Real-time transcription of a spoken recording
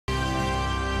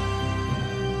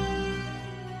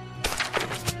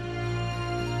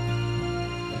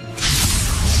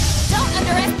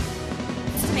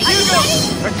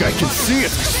I can see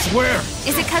it, I swear!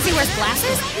 Is it because he wears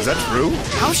glasses? Is that true?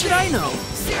 How should I know?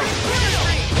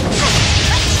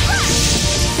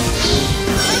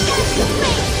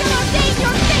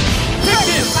 Take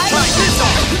this! Try this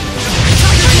on!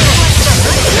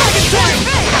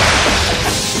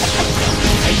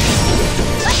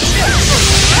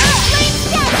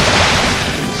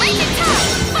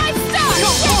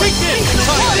 Take this!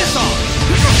 Try this on!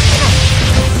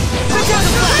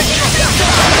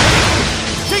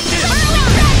 Take this!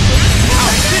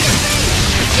 How's this?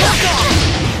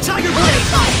 Tiger Blade!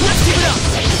 Let's keep it up!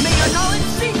 May your knowledge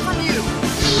sing from you!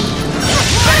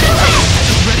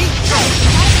 Ready?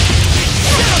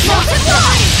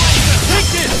 Take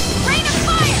this! Rain of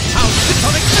fire! How's this?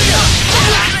 Sonic Spear! What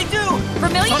can I do?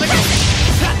 Vermilion Sonic...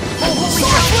 crescent! Oh, holy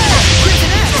flare!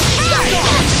 Crimson X!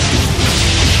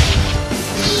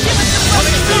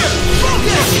 Sonic Spear!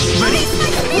 Focus! Ready?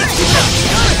 Let's keep it up!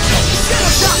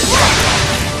 Shadow Shot!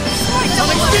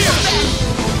 Sonic Spear!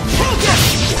 Focus!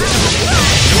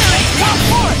 Top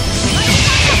forward!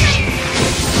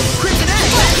 Crimson X!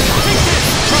 Take this!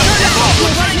 Turn it off!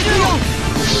 What are you doing?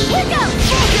 Here goes!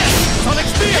 Focus! Sonic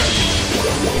Spear!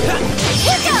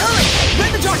 Here goes!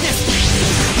 Rend the darkness!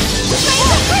 Rain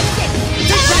of crimson!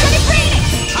 Energetic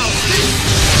radiance! How's this?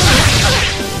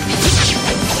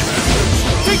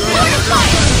 Take this! Sword of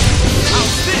fire!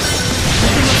 How's this?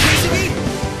 You look chasing me?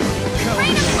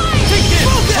 Rain of fire! Take this!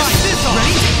 Try this on!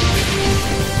 Ready?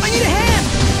 I need a hand!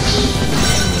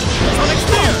 Sonic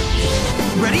Spear!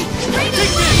 Ready? Rain of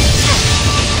Take fire! this!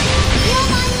 Feel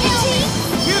my fatigue!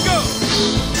 Here goes!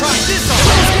 Try this on!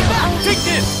 Take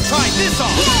this! Try this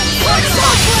on! Sword of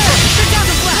fire! Get down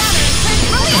the flash!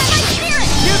 Release my spirit!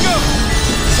 Here goes!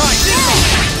 Try this on!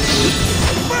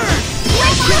 Burn!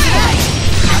 Crimson X!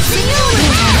 I'll see you in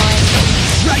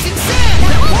Rising Sand!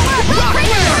 Rock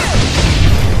Flare!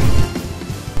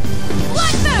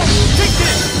 Blood Moon! Take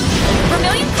this!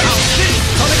 Vermilion How's crescent! this?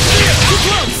 Sonic Spear! Too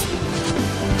close!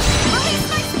 Release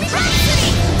my spirit! Rhapsody!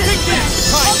 Take this!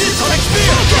 Try this! Sonic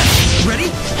Spear! Ready?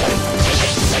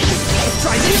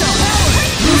 Try this on!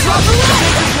 Lose off the line!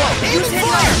 Aim and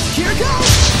fire! Here goes!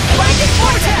 Lightning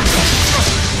Vortex!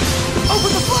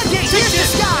 Open the floodgate! Here's the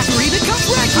sky! Breathe and come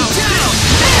wreck you down!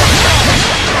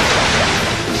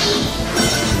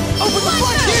 Open the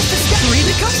floodgate! Here's the sky! Breathe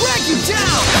and come wreck you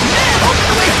down! Man, open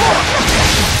the way forward!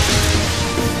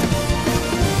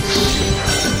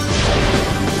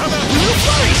 How about Blue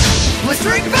Flurry?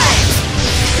 Blistering Bangs!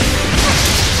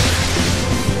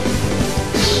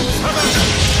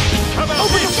 How about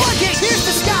open the floodgate! Here's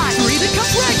the sky! Breathe and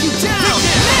come wreck you down!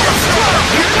 Man, strong!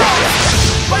 Here goes!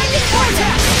 Lightning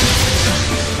Vortex!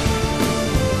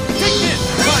 Take this!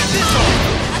 Try this on!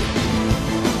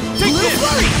 Take this!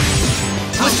 Flurry!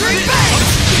 Blistering Bangs!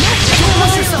 Don't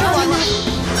push yourself, Lila!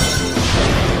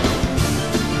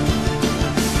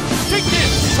 Take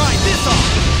this! Try this on!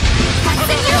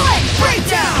 Simulant!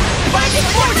 Breakdown! Lightning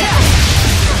Vortex!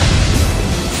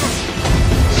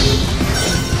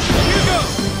 Here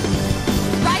goes!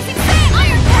 Rising Sand!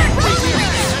 Iron Current! Roller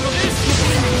Ringer! Handle this!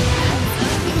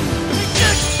 Take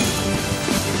this!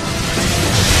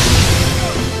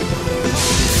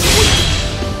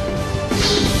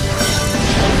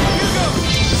 Here goes!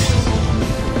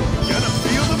 Gonna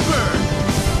feel the burn!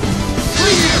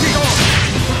 Here we go!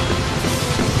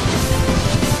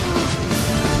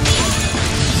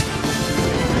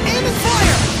 Aim and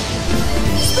fire!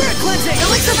 Spirit Cleansing!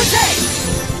 Elixir for Jade!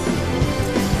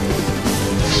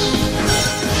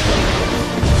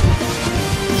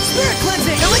 Spirit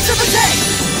Cleansing! Elixir for Jade!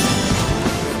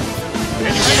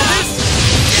 Can you handle this?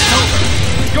 It's over!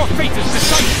 Your fate is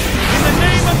decided! In the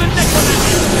name of the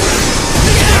Necromancer!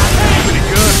 Pretty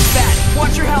good! Bad!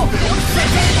 Watch your health!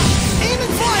 Aim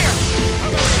and fire!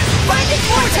 Lightning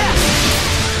Vortex!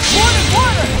 More than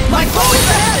water! My foe is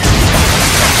ahead!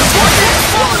 The Vortex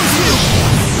follows you!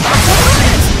 Absorb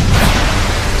it!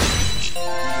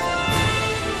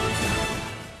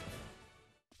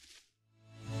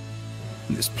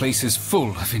 This place is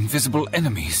full of invisible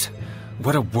enemies.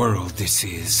 What a world this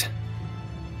is.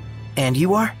 And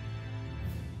you are?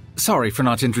 Sorry for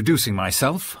not introducing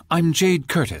myself. I'm Jade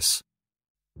Curtis.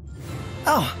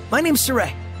 Oh, my name's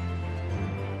Saray.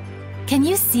 Can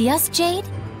you see us, Jade?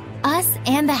 Us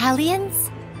and the Hellions?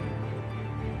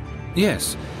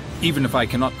 Yes, even if I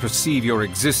cannot perceive your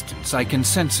existence, I can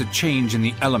sense a change in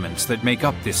the elements that make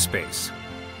up this space.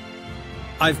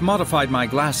 I've modified my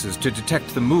glasses to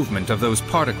detect the movement of those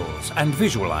particles and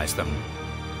visualize them.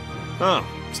 Oh,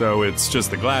 so it's just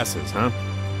the glasses, huh?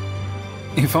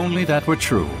 If only that were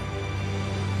true.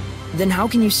 Then how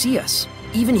can you see us?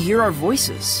 Even hear our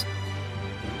voices?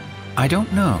 I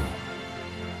don't know.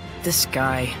 This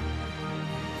guy...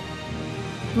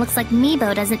 Looks like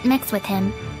Meebo doesn't mix with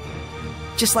him.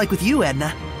 Just like with you,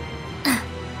 Edna.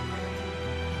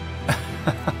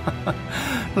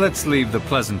 Let's leave the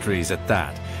pleasantries at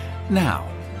that. Now,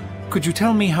 could you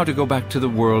tell me how to go back to the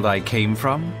world I came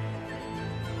from?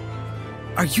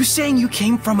 Are you saying you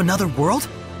came from another world?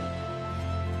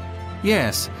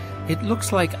 Yes, it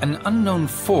looks like an unknown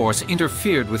force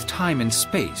interfered with time and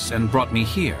space and brought me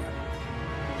here.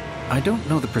 I don't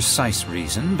know the precise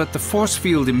reason, but the force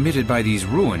field emitted by these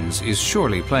ruins is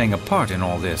surely playing a part in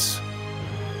all this.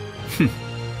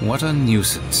 What a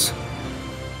nuisance.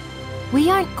 We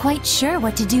aren't quite sure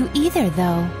what to do either,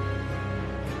 though.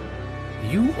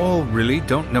 You all really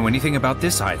don't know anything about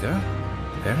this either?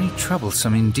 Very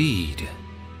troublesome indeed.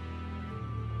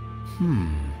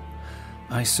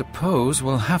 I suppose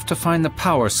we'll have to find the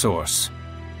power source.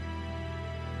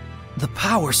 The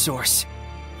power source?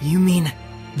 You mean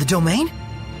the domain?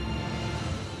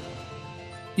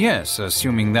 Yes,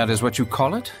 assuming that is what you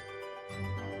call it.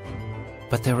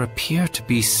 But there appear to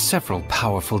be several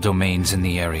powerful domains in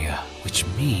the area, which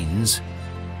means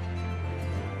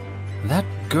that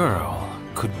girl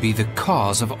could be the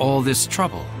cause of all this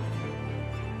trouble.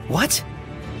 What?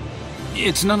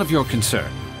 It's none of your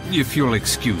concern, if you'll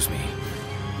excuse me.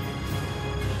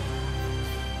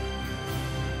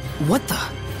 What the?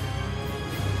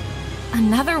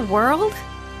 Another world?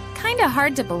 Kinda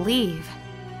hard to believe.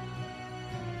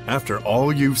 After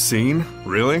all you've seen?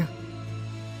 Really?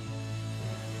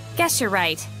 Guess you're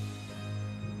right.